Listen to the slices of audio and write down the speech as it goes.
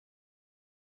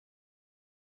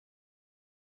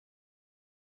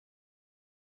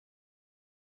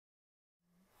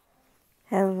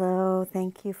Hello,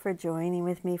 thank you for joining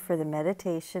with me for the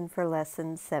meditation for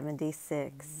lesson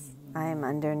 76. I am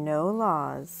under no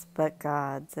laws but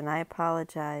God's, and I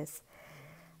apologize.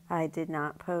 I did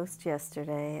not post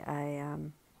yesterday.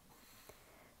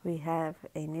 We have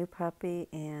a new puppy,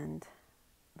 and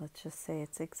let's just say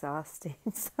it's exhausting,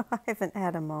 so I haven't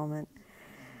had a moment.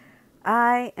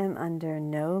 I am under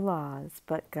no laws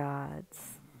but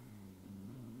God's.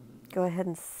 Go ahead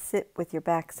and sit with your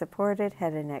back supported,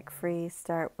 head and neck free.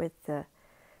 Start with the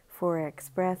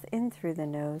 4x breath in through the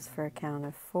nose for a count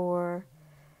of 4,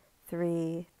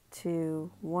 3,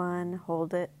 2, 1.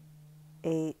 Hold it.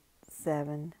 8,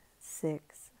 7,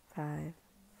 6, 5,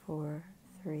 4,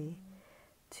 3,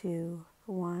 2,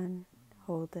 1.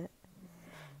 Hold it.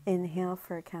 Inhale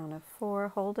for a count of 4.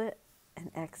 Hold it. And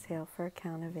exhale for a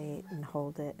count of 8 and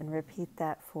hold it. And repeat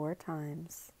that 4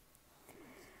 times.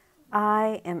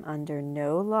 I am under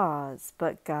no laws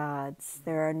but God's.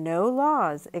 There are no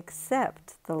laws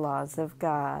except the laws of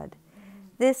God.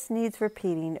 This needs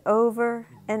repeating over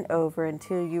and over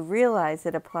until you realize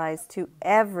it applies to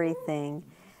everything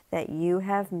that you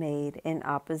have made in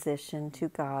opposition to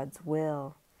God's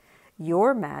will.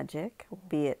 Your magic,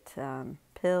 be it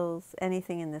pills,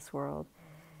 anything in this world,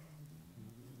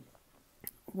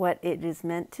 what it is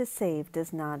meant to save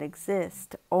does not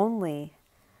exist. Only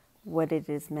what it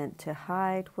is meant to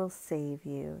hide will save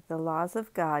you. The laws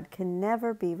of God can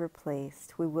never be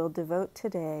replaced. We will devote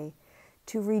today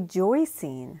to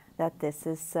rejoicing that this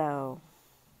is so.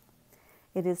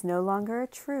 It is no longer a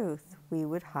truth we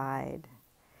would hide.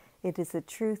 It is a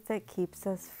truth that keeps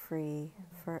us free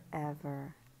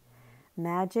forever.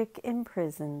 Magic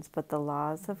imprisons, but the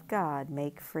laws of God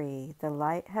make free. The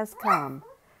light has come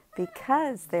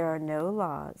because there are no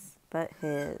laws but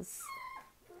His.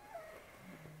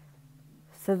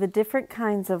 So the different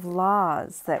kinds of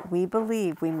laws that we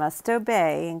believe we must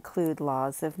obey include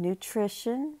laws of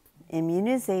nutrition,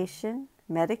 immunization,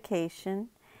 medication,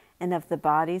 and of the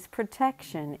body's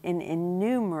protection in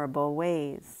innumerable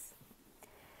ways.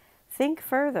 Think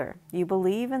further. You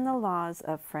believe in the laws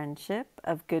of friendship,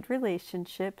 of good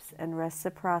relationships, and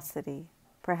reciprocity.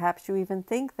 Perhaps you even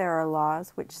think there are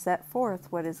laws which set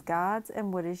forth what is God's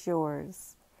and what is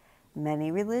yours. Many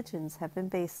religions have been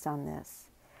based on this.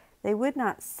 They would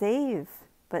not save,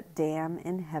 but damn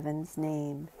in heaven's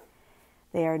name.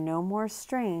 They are no more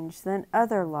strange than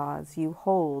other laws you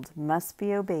hold must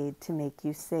be obeyed to make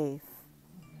you safe.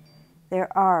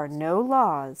 There are no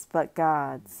laws but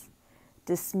God's.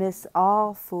 Dismiss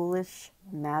all foolish,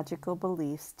 magical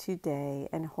beliefs today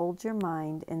and hold your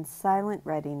mind in silent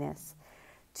readiness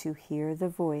to hear the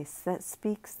voice that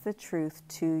speaks the truth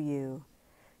to you.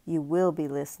 You will be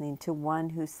listening to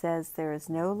one who says there is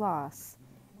no loss,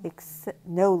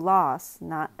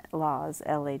 not laws,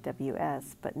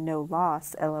 L-A-W-S, but no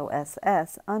loss,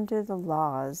 L-O-S-S, under the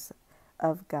laws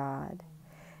of God.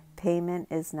 Payment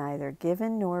is neither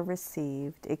given nor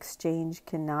received. Exchange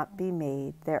cannot be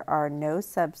made. There are no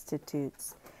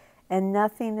substitutes, and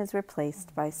nothing is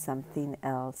replaced by something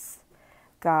else.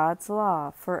 God's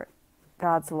laws, forever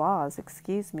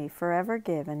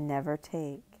give and never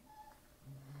take.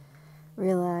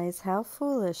 Realize how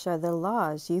foolish are the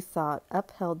laws you thought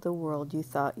upheld the world you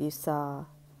thought you saw.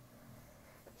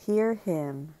 Hear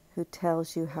Him who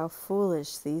tells you how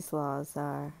foolish these laws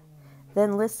are.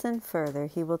 Then listen further.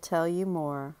 He will tell you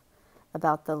more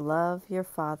about the love your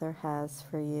Father has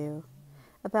for you,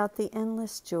 about the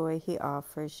endless joy He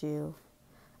offers you,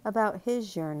 about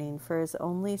His yearning for His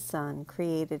only Son,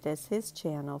 created as His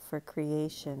channel for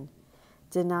creation,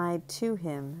 denied to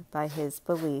Him by His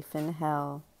belief in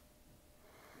hell.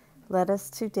 Let us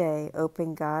today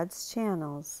open God's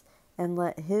channels and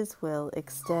let His will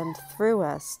extend through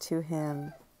us to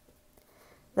Him.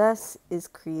 Thus is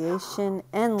creation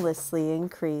endlessly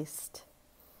increased.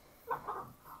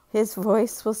 His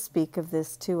voice will speak of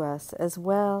this to us as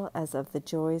well as of the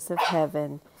joys of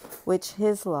heaven, which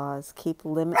His laws keep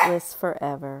limitless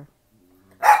forever.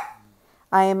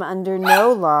 I am under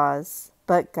no laws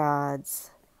but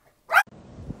God's.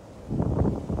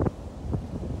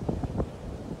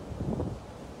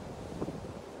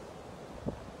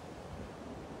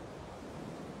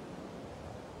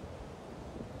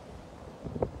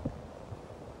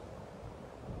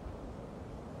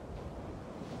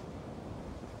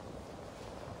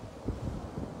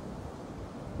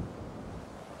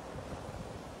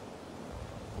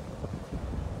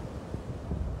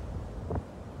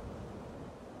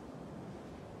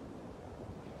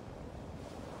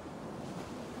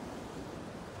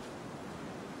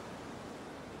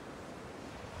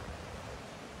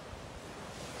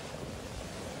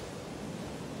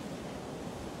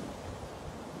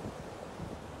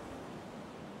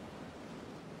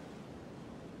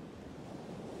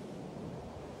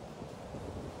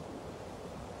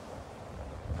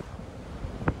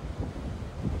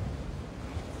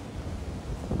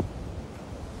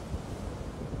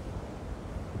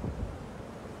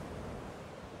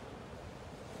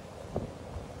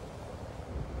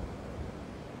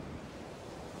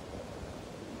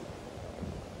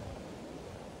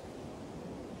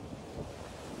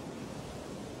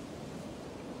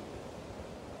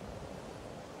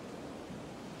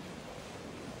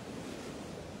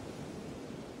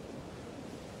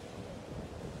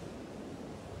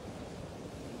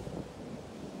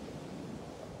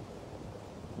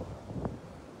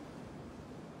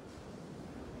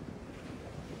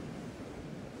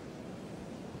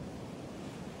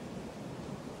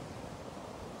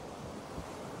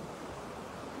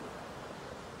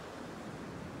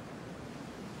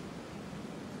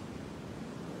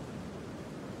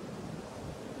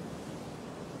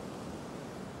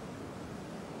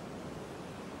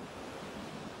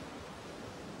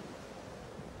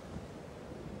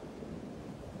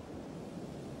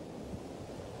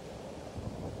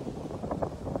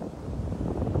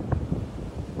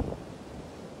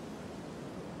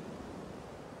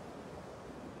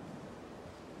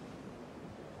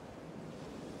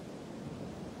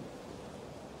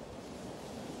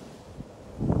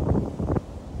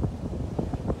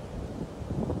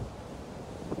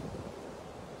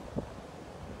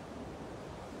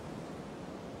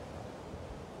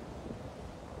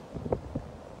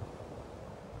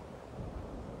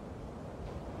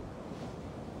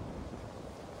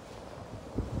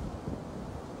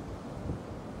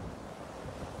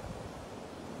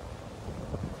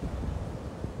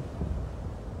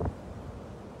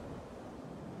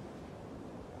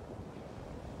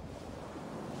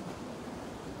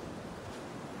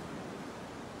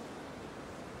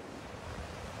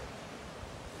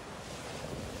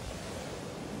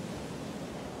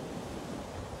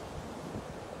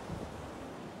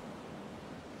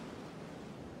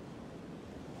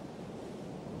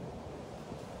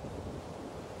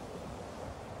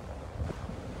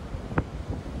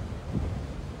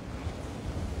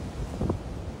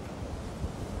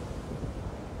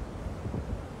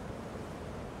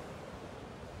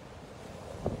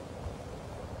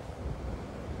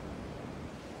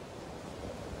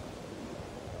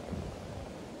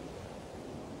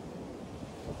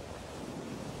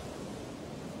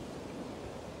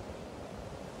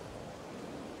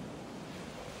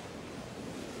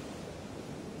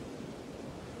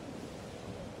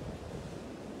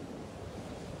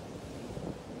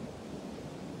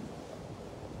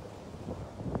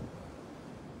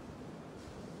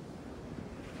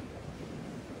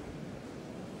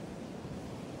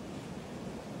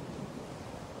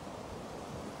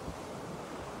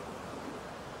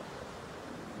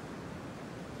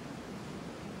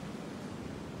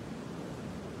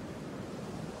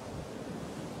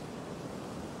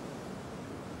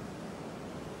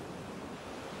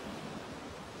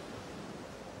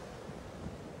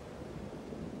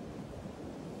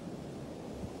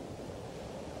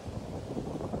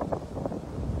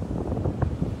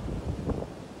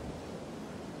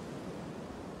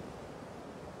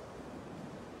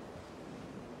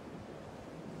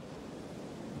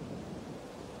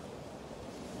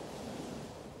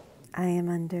 I am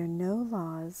under no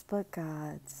laws but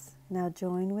God's. Now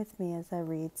join with me as I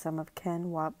read some of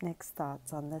Ken Wapnick's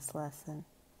thoughts on this lesson.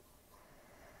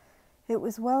 It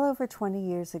was well over 20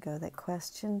 years ago that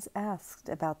questions asked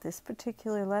about this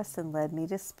particular lesson led me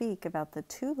to speak about the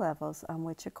two levels on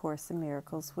which A Course in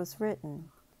Miracles was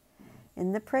written.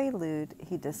 In the prelude,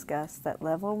 he discussed that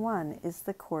level 1 is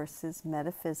the Course's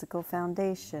metaphysical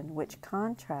foundation, which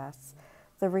contrasts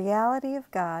the reality of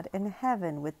God and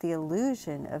heaven with the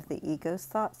illusion of the ego's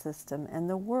thought system and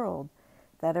the world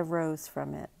that arose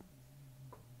from it.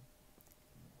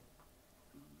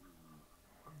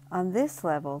 On this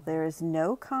level, there is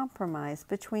no compromise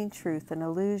between truth and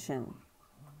illusion.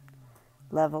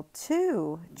 Level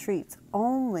 2 treats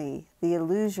only the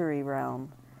illusory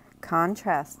realm,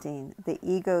 contrasting the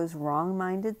ego's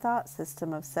wrong-minded thought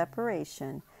system of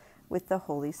separation with the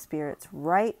Holy Spirit's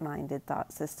right-minded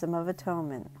thought system of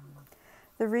atonement.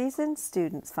 The reason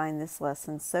students find this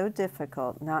lesson so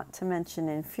difficult, not to mention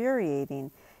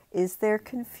infuriating, is their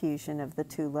confusion of the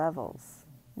two levels,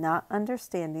 not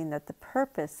understanding that the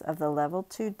purpose of the level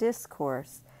 2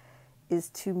 discourse is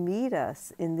to meet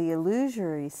us in the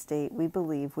illusory state we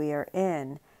believe we are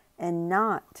in, and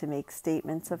not to make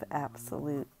statements of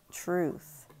absolute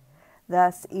truth.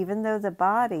 Thus, even though the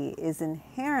body is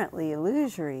inherently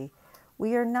illusory,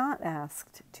 we are not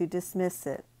asked to dismiss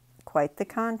it. Quite the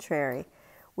contrary,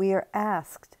 we are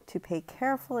asked to pay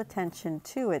careful attention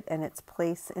to it and its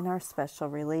place in our special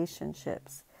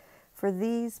relationships, for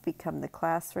these become the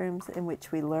classrooms in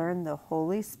which we learn the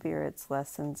Holy Spirit's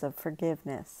lessons of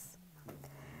forgiveness.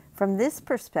 From this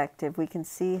perspective, we can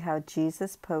see how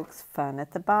Jesus pokes fun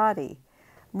at the body,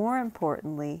 more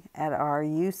importantly, at our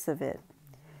use of it.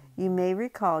 You may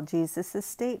recall Jesus'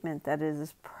 statement that it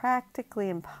is practically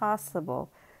impossible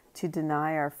to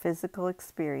deny our physical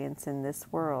experience in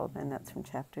this world, and that's from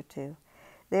chapter 2.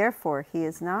 Therefore, he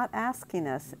is not asking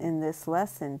us in this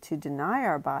lesson to deny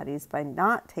our bodies by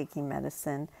not taking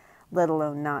medicine, let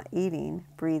alone not eating,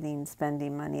 breathing,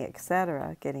 spending money,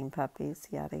 etc., getting puppies,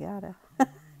 yada yada.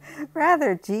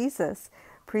 Rather, Jesus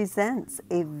presents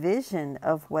a vision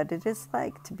of what it is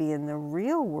like to be in the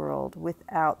real world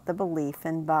without the belief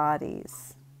in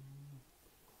bodies.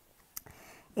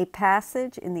 A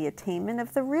passage in the Attainment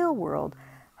of the Real World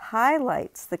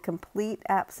highlights the complete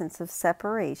absence of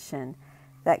separation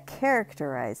that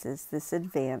characterizes this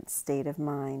advanced state of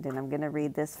mind. And I'm going to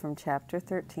read this from chapter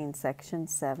 13, section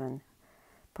 7,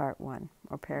 part 1,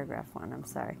 or paragraph 1, I'm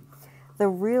sorry. The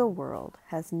real world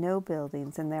has no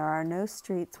buildings, and there are no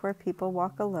streets where people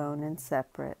walk alone and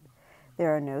separate.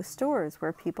 There are no stores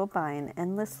where people buy an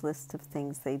endless list of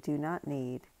things they do not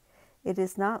need. It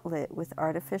is not lit with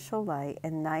artificial light,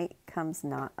 and night comes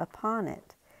not upon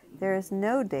it. There is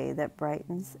no day that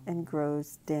brightens and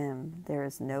grows dim. There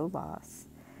is no loss.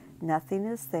 Nothing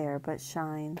is there but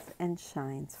shines and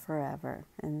shines forever.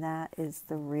 And that is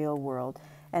the real world.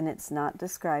 And it's not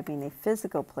describing a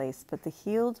physical place, but the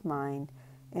healed mind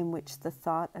in which the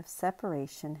thought of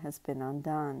separation has been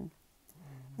undone.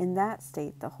 In that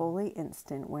state, the holy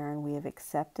instant wherein we have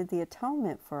accepted the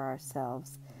atonement for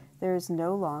ourselves, there is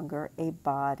no longer a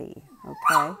body,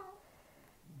 okay?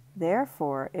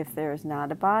 Therefore, if there is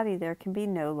not a body, there can be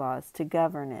no laws to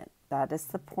govern it. That is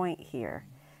the point here.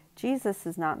 Jesus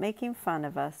is not making fun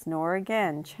of us, nor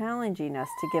again challenging us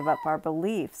to give up our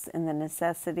beliefs in the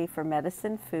necessity for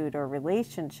medicine, food, or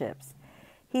relationships.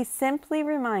 He simply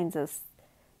reminds us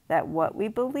that what we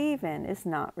believe in is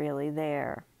not really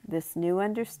there. This new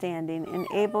understanding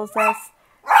enables us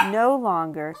no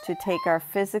longer to take our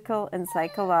physical and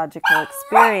psychological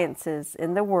experiences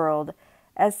in the world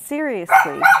as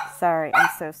seriously. Sorry, I'm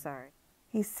so sorry.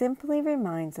 He simply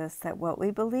reminds us that what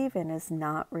we believe in is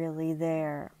not really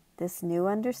there. This new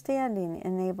understanding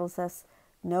enables us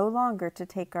no longer to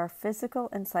take our physical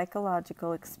and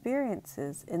psychological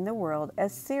experiences in the world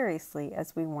as seriously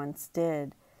as we once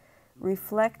did,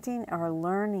 reflecting our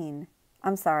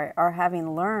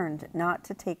having learned not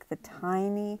to take the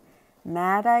tiny,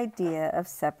 mad idea of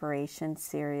separation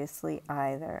seriously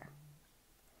either.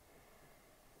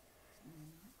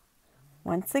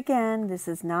 Once again, this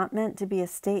is not meant to be a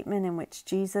statement in which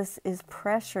Jesus is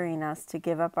pressuring us to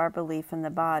give up our belief in the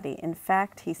body. In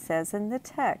fact, he says in the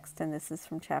text, and this is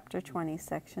from chapter 20,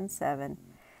 section 7,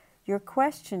 your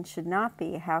question should not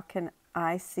be, how can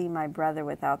I see my brother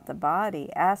without the body?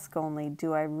 Ask only,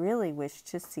 do I really wish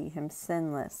to see him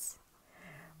sinless?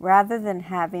 Rather than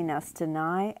having us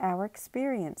deny our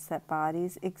experience that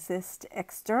bodies exist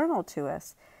external to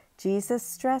us, Jesus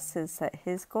stresses that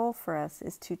his goal for us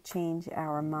is to change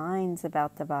our minds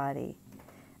about the body,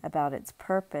 about its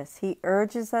purpose. He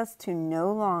urges us to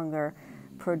no longer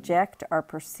project our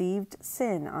perceived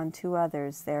sin onto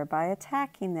others, thereby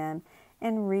attacking them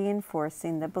and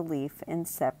reinforcing the belief in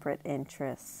separate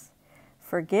interests.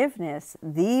 Forgiveness,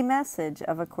 the message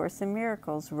of A Course in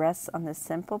Miracles, rests on the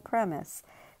simple premise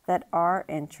that our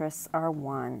interests are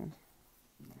one.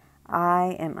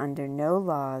 I am under no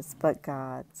laws but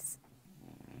God's.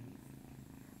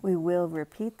 We will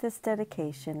repeat this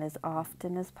dedication as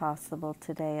often as possible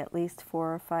today, at least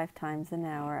 4 or 5 times an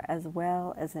hour, as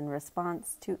well as in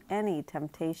response to any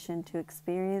temptation to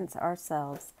experience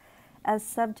ourselves as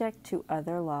subject to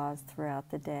other laws throughout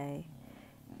the day.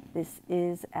 This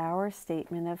is our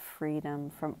statement of freedom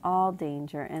from all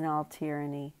danger and all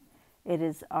tyranny. It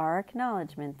is our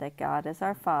acknowledgement that God is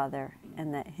our Father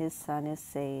and that His Son is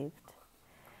saved.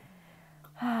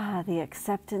 The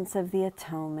acceptance of the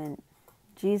atonement.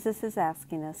 Jesus is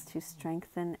asking us to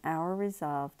strengthen our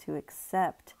resolve to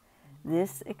accept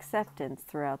this acceptance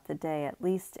throughout the day, at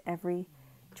least every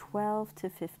 12 to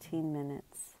 15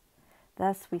 minutes.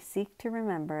 Thus, we seek to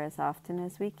remember as often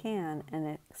as we can,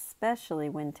 and especially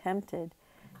when tempted,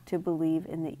 to believe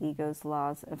in the ego's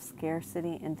laws of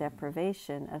scarcity and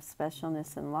deprivation, of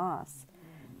specialness and loss,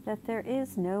 that there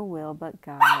is no will but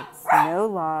God's, no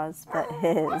laws but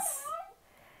His.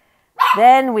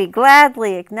 Then we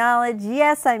gladly acknowledge,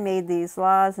 yes, I made these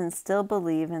laws and still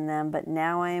believe in them, but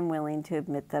now I am willing to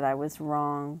admit that I was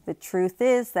wrong. The truth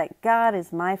is that God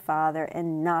is my Father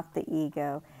and not the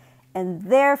ego, and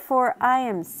therefore I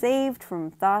am saved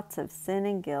from thoughts of sin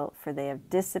and guilt, for they have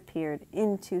disappeared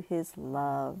into His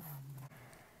love.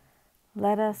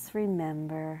 Let us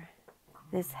remember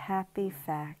this happy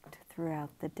fact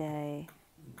throughout the day.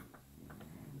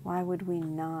 Why would we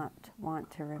not want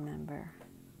to remember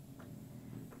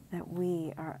that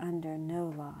we are under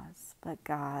no laws but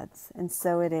God's? And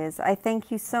so it is. I thank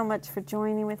you so much for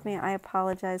joining with me. I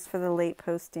apologize for the late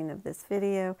posting of this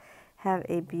video. Have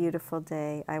a beautiful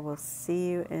day. I will see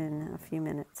you in a few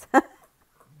minutes.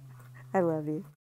 I love you.